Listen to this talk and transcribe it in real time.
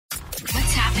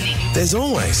There's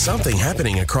always something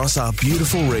happening across our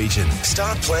beautiful region.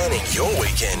 Start planning your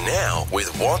weekend now with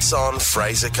What's on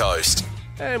Fraser Coast.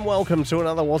 And welcome to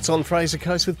another What's on Fraser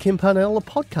Coast with Kim Parnell, the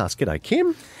podcast. G'day,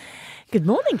 Kim. Good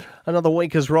morning. Another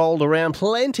week has rolled around,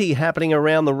 plenty happening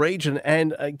around the region,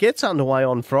 and it gets underway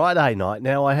on Friday night.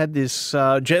 Now, I had this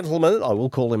gentleman, I will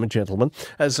call him a gentleman,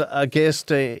 as a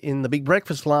guest in the Big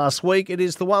Breakfast last week. It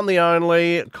is the one, the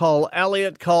only, Cole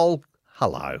Elliott. Cole,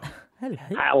 hello. Hello.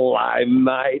 Hello,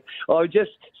 mate.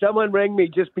 Someone rang me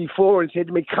just before and said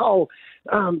to me, Cole,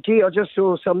 gee, I just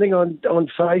saw something on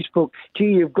Facebook. Gee,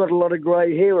 you've got a lot of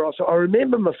grey hair. I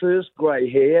remember my first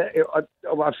grey hair.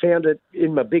 I found it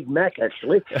in my Big Mac,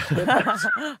 actually.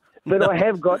 But I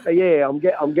have got, I'm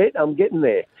getting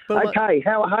there. But okay,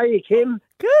 how are you, Kim?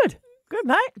 Good,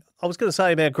 mate. I was going to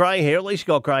say about grey hair. At least you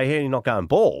got grey hair and you're not going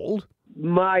bald.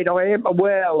 Mate, I am,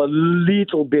 well, a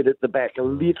little bit at the back, a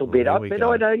little bit. But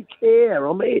I don't care.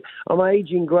 I'm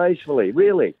ageing gracefully,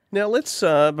 really. Now, let's,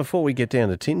 before we get down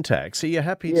to tin tacks, are you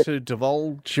happy to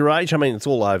divulge your age? I mean, it's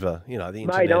all over, the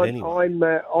internet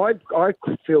anyway. I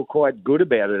feel quite good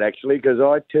about it, actually, because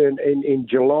I turned, in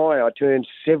July, I turned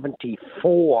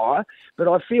 74, but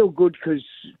I feel good because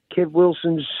Kev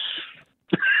Wilson's...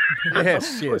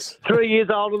 Yes. 3 years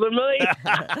older than me.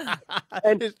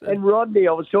 and Rodney,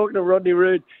 I was talking to Rodney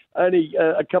Rood only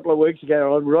a couple of weeks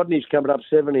ago, and Rodney's coming up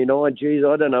 79. Geez,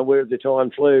 I don't know where the time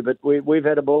flew, but we've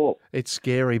had a ball. It's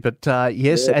scary, but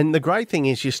yes, yeah. And the great thing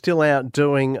is you're still out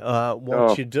doing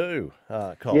what you do,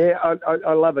 Cole. Yeah,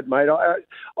 I love it, mate. I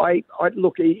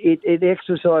look, it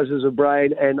exercises the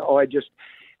brain, and I just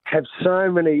have so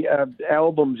many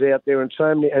albums out there and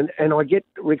so many, and I get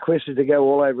requested to go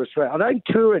all over Australia. I don't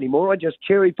tour anymore. I just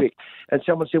cherry pick. And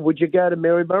someone said, would you go to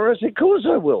Maryborough? I said, of course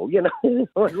I will. I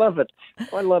love it.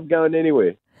 I love going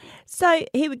anywhere. So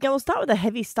here we go. We'll start with the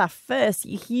heavy stuff first.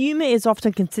 Humour is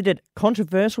often considered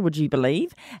controversial, would you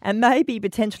believe, and maybe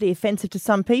potentially offensive to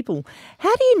some people.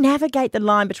 How do you navigate the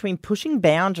line between pushing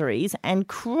boundaries and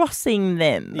crossing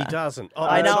them? He doesn't. Oh,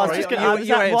 I know. Sorry. I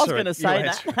was going to say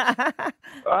that.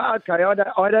 Okay,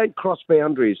 I don't cross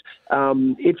boundaries.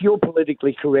 If you're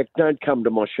politically correct, don't come to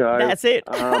my show. That's it.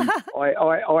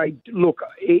 I look.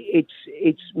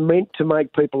 It's meant to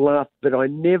make people laugh, but I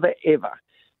never ever.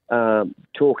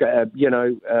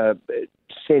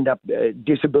 Send up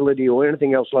disability or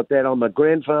anything else like that. I'm a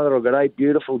grandfather. I've got 8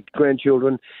 beautiful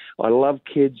grandchildren. I love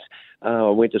kids.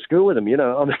 I went to school with them, big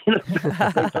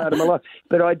part of my life.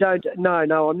 But I don't.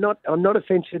 No, I'm not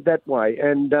offensive that way.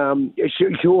 And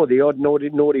sure, the odd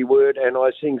naughty word. And I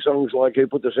sing songs like "Who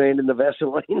Put the Sand in the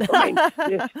Vaseline." I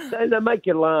mean, they make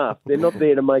you laugh. They're not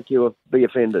there to make you be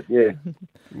offended. Yeah.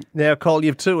 Now, Cole,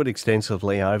 you've toured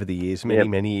extensively over the years,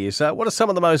 many years. What are some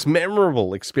of the most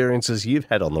memorable experiences you've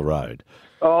had on the road?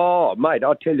 Oh, mate,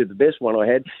 I'll tell you the best one I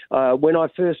had. When I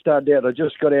first started out, I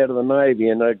just got out of the Navy,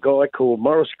 and a guy called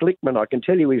Morris Glickman, I can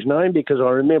tell you his name because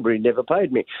I remember he never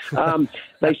paid me.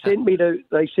 They sent me to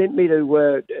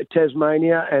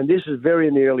Tasmania, and this is very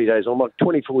in the early days. I'm like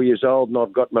 24 years old, and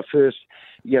I've got my first,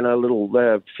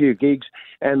 little few gigs.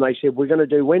 And they said, we're going to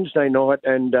do Wednesday night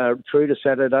and through to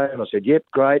Saturday. And I said, yep,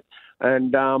 great.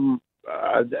 And I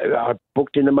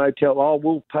booked in the motel. Oh,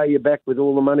 we'll pay you back with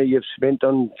all the money you've spent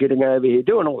on getting over here,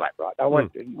 doing all that, right? I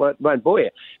won't bore you.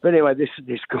 But anyway, this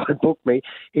guy booked me.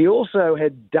 He also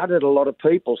had dudded a lot of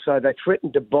people, so they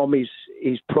threatened to bomb his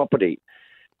property,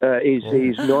 his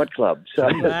nightclub.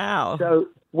 So, wow. So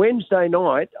Wednesday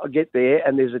night, I get there,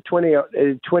 and there's a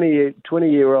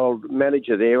 20-year-old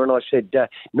manager there, and I said,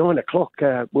 9 o'clock,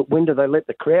 when do they let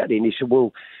the crowd in? He said,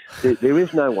 well, there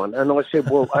is no one. And I said,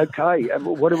 well, okay,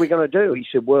 what are we going to do? He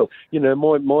said, well,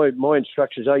 my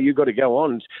instructions are you've got to go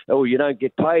on. Oh, you don't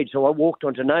get paid. So I walked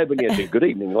onto nobody and said, good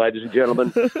evening, ladies and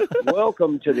gentlemen.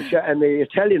 Welcome to the show. And the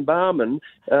Italian barman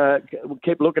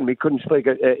kept looking at me, couldn't speak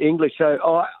English.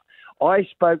 So I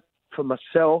spoke for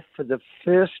myself for the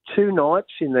first 2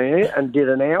 nights in there and did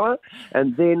an hour.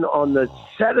 And then on the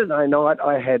Saturday night,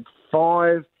 I had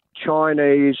 5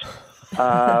 Chinese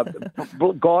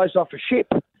guys off a ship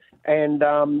and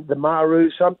the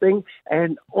Maru something.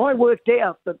 And I worked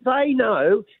out that they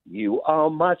know you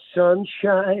are my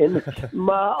sunshine,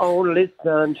 my only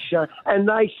sunshine. And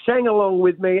they sang along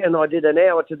with me, and I did an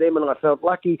hour to them, and I felt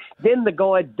lucky. Then the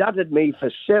guy dudded me for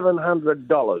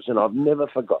 $700, and I've never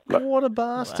forgotten it. What a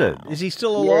bastard. Wow. Is he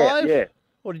still alive? Yeah.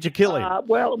 Or did you kill him?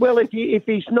 Well, if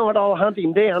he's not, I'll hunt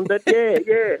him down. But yeah.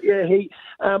 He,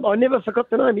 I never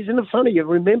forgot the name. Isn't it funny? You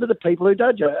remember the people who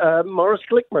did you, Morris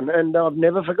Glickman, and I've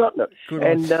never forgotten it. Good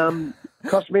and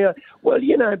cost me Well,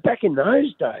 back in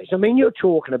those days, I mean, you're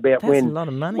talking about That's a lot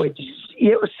of money.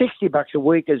 It was $60 a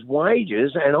week as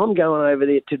wages, and I'm going over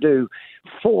there to do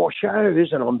 4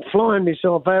 shows, and I'm flying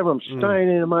myself over. I'm staying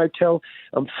in a motel.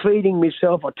 I'm feeding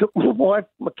myself. I took my wife.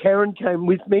 Karen came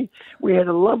with me. We had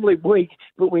a lovely week,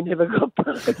 but we never got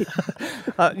paid.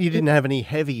 You didn't have any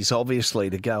heavies,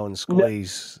 obviously, to go and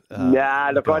squeeze. Look,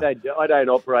 I don't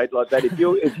operate like that.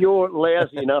 If you're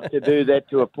lousy enough to do that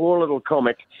to a poor little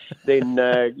comic, then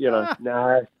no.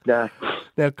 Now,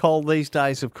 Cole, these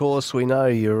days, of course, we know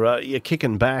you're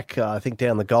kicking back. I think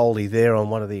down the Goldie there on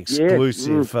one of the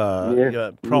exclusive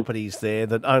properties there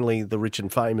that only the rich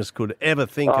and famous could ever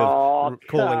think of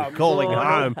calling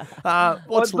home.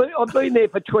 I've been there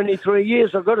for 23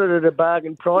 years. I got it at a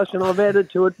bargain price, and I've added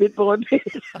to it bit by bit.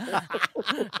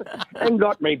 And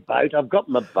got me boat. I've got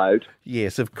my boat.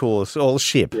 Yes, of course. Or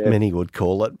ship, many would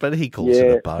call it, but he calls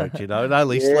it a boat. It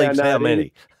only sleeps how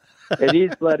many? It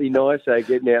is bloody nice, though,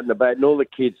 getting out in the boat, and all the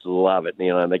kids love it.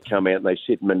 And they come out and they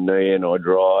sit in my knee, and I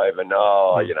drive, and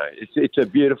it's a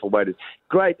beautiful way to.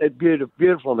 Great,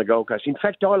 beautiful on the Gold Coast. In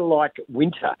fact, I like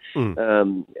winter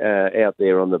out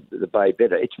there on the bay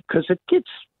better. It's because it gets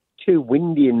too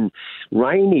windy and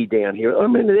rainy down here. I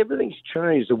mean, everything's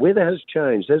changed. The weather has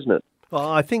changed, hasn't it? Well,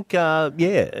 I think,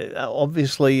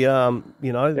 obviously, El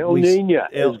Niño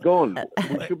is gone.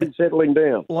 We should be settling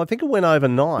down. Well, I think it went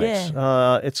overnight.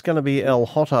 Yeah. It's going to be El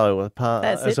Hoto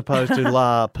as opposed to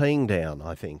La Peeing down,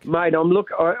 I think. Mate,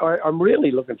 I'm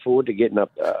really looking forward to getting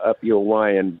up your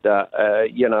way. And, I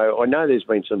know there's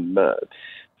been some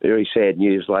very sad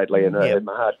news lately, and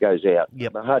my heart goes out.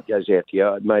 Yep. My heart goes out to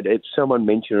you, mate. Someone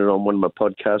mentioned it on one of my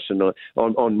podcasts and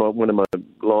one of my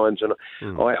lines, and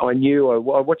I knew I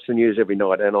watch the news every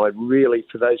night, and I really,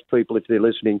 for those people, if they're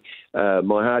listening,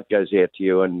 my heart goes out to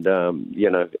you. And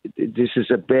this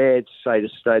is a bad state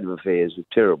of affairs. It's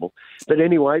terrible. But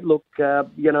anyway, look,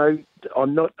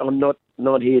 I'm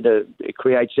not here to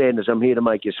create sadness. I'm here to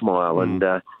make you smile, and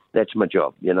that's my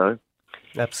job.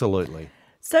 Absolutely.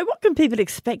 So what can people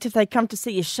expect if they come to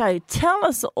see your show? Tell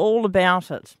us all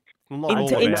about it. In 2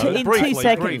 seconds.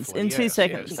 Briefly, 2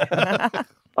 seconds. Yes.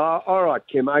 All right,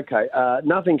 Kim. Okay,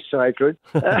 nothing's sacred.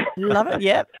 Love it.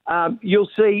 Yep. You'll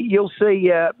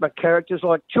see my characters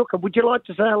like Chuka. Would you like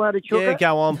to say hello to Chuka? Yeah,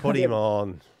 go on, put him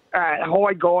on.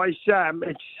 Hi guys,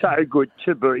 it's so good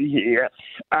to be here.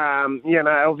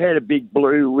 I've had a big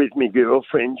blue with my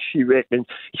girlfriend. She reckons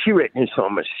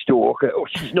I'm a stalker. Or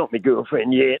she's not my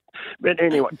girlfriend yet. But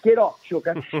anyway, get off,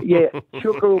 Chuka. Yeah,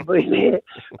 Chuka will be there.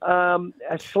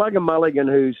 A Slugger Mulligan,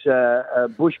 who's a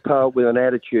bush poet with an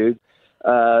attitude.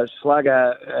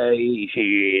 Slugger,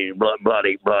 he's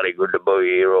bloody good to be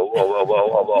here.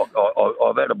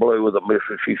 I've had a blue with a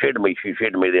missus. She said to me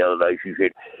the other day, she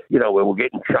said, we were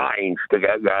getting changed to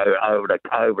go over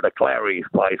to Clary's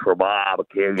place for a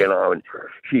barbecue, and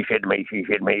she said to me, we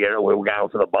were going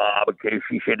for the barbecue.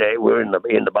 She said, hey, we're in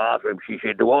the bathroom. She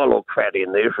said, do I look fat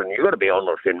in this? And you got to be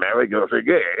honest in marriage. I said,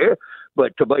 yeah.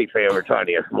 But to be fair, it's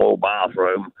only a small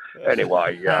bathroom.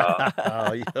 Anyway, mate,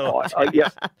 I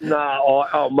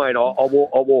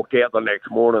walked out the next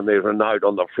morning. There's a note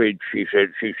on the fridge. She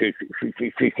said,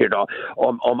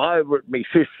 I'm over at my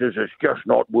sister's. It's just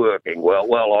not working.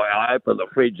 Well, I opened the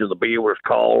fridge and the beer was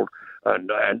cold, and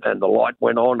the light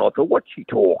went on. I thought, what's she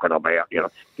talking about?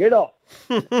 Get off.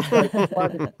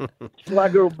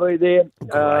 Slugger will be there.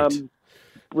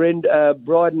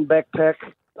 Bryden backpack.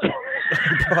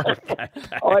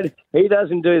 He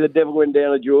doesn't do The Devil Went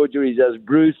Down to Georgia. He does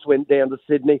Bruce Went Down to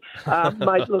Sydney.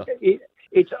 Mate, look,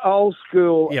 it's old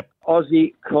school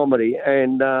Aussie comedy,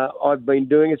 and I've been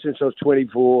doing it since I was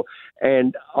 24,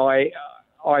 and I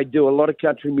do a lot of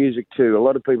country music too. A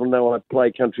lot of people know I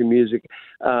play country music,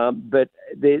 but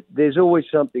there's always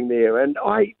something there. And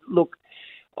I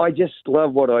just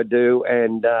love what I do,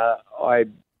 and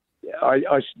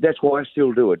that's why I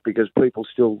still do it, because people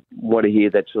still want to hear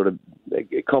that sort of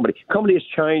comedy. Comedy has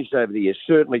changed over the years,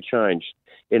 certainly changed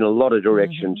in a lot of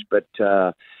directions, but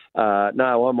no,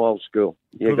 I'm old school.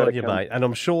 Good on you, mate. And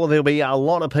I'm sure there'll be a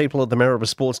lot of people at the Maribor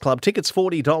Sports Club. Tickets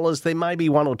 $40. There may be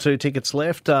 1 or 2 tickets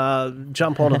left.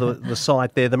 Jump onto the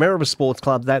site there. The Maribor Sports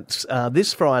Club, that's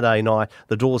this Friday night.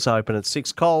 The doors open at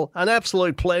 6. Cole, an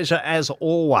absolute pleasure as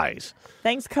always.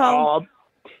 Thanks, Cole.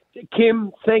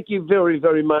 Kim, thank you very,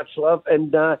 very much, love.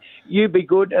 And you be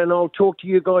good, and I'll talk to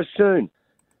you guys soon.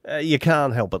 You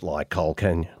can't help it like Cole,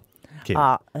 can you, Kim?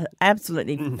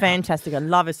 Absolutely fantastic. I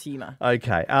love his humour.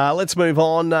 Okay, let's move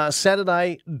on.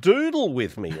 Saturday, Doodle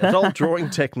with me. Adult drawing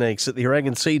techniques at the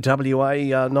Aragon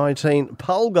CWA 19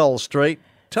 Polgol Street.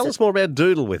 Tell us more about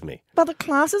Doodle with me. Well, the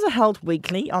classes are held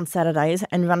weekly on Saturdays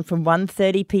and run from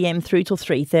 1:30 p.m. through till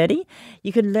 3:30.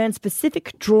 You can learn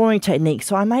specific drawing techniques,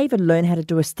 so I may even learn how to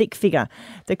do a stick figure.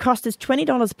 The cost is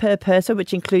 $20 per person,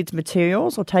 which includes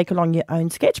materials, or take along your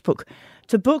own sketchbook.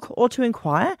 To book or to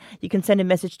inquire, you can send a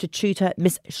message to tutor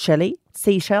Miss Shelley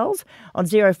Seashells on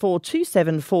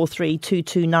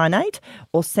 0427432298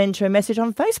 or send her a message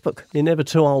on Facebook. You're never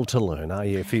too old to learn, are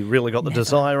you? If you really got the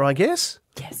desire, I guess.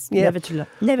 Yes, Yeah.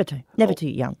 never too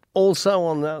young. Also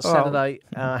on Saturday,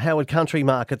 Howard Country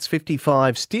Markets,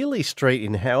 55 Steely Street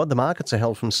in Howard. The markets are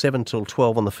held from 7 till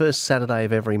 12 on the first Saturday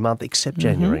of every month, except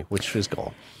January, which is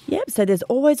gone. Yep, so there's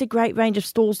always a great range of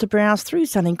stalls to browse through,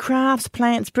 selling crafts,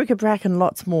 plants, bric-a-brac and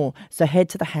lots more. So head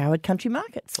to the Howard Country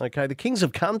Markets. Okay, the Kings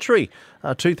of Country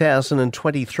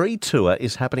 2023 tour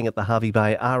is happening at the Hervey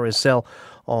Bay RSL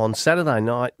on Saturday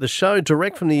night. The show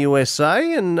direct from the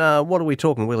USA, and what are we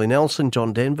talking? Willie Nelson,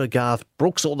 John Denver, Garth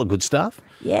Brooks, all the good stuff.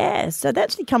 Yeah, so they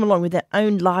actually come along with their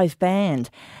own live band.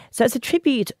 So it's a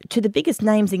tribute to the biggest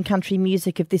names in country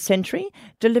music of this century,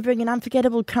 delivering an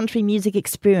unforgettable country music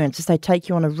experience as they take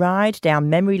you on a ride down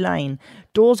memory lane.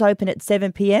 Doors open at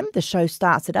 7 p.m. The show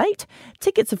starts at 8.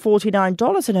 Tickets are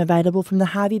 $49 and available from the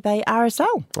Hervey Bay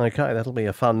RSL. Okay, that'll be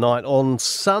a fun night. On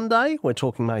Sunday, we're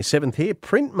talking May 7th here,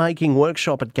 printmaking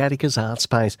workshop at Gattaca's Art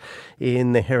Space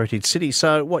in the Heritage City.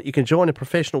 So you can join a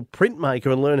professional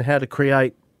printmaker and learn how to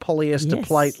create polyester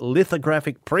plate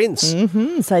lithographic prints.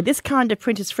 So this kind of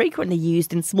print is frequently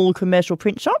used in small commercial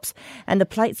print shops, and the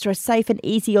plates are a safe and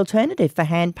easy alternative for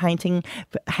hand printing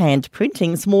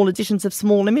small editions of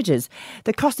small images.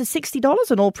 The cost is $60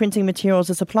 and all printing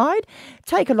materials are supplied.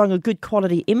 Take along a good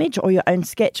quality image or your own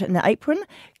sketch and an apron,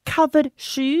 covered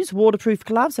shoes, waterproof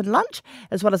gloves and lunch,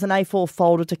 as well as an A4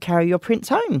 folder to carry your prints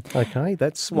home. Okay,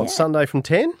 that's Sunday from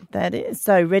 10? That is.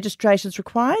 So registration's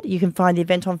required. You can find the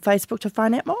event on Facebook to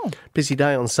find out more. Busy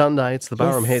day on Sunday. It's the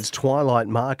Burham Heads Twilight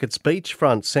Markets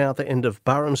beachfront, south end of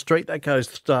Burham Street. That goes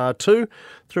through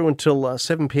until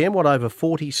 7 p.m. Over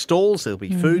 40 stalls. There'll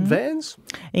be food vans.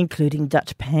 Including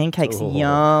Dutch pancakes.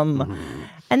 Yum.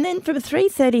 And then from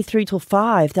 3:30 through till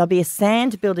 5, there'll be a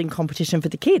sand building competition for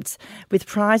the kids, with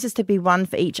prizes to be won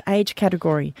for each age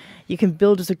category. You can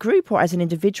build as a group or as an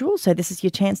individual, so this is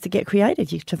your chance to get creative.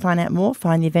 To find out more,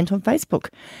 find the event on Facebook.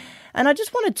 And I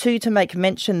just wanted to make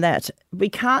mention that we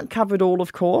can't cover it all,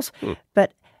 of course,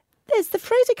 but there's the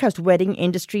Fraser Coast Wedding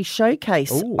Industry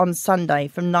Showcase on Sunday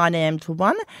from 9 a.m. to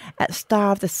 1 at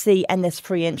Star of the Sea, and there's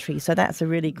free entry. So that's a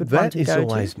really good one to go to. That is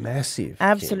always massive.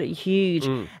 Absolutely huge.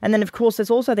 And then, of course,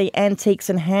 there's also the Antiques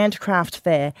and Handcraft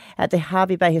Fair at the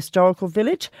Hervey Bay Historical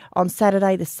Village on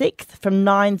Saturday the 6th from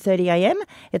 9:30 a.m.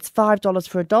 It's $5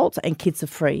 for adults and kids are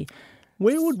free.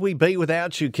 Where would we be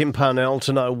without you, Kim Parnell,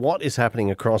 to know what is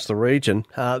happening across the region?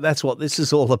 That's what this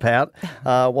is all about.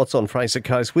 What's on Fraser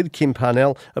Coast with Kim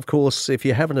Parnell. Of course, if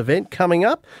you have an event coming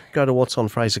up, go to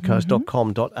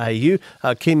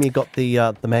whatsonfrasercoast.com.au. Kim, you got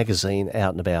the magazine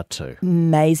out and about too.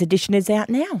 May's edition is out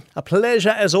now. A pleasure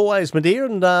as always, my dear,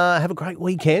 and have a great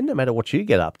weekend, no matter what you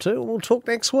get up to. We'll talk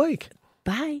next week.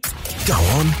 Bye. Go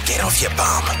on, get off your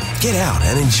bum. Get out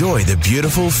and enjoy the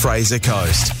beautiful Fraser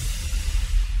Coast.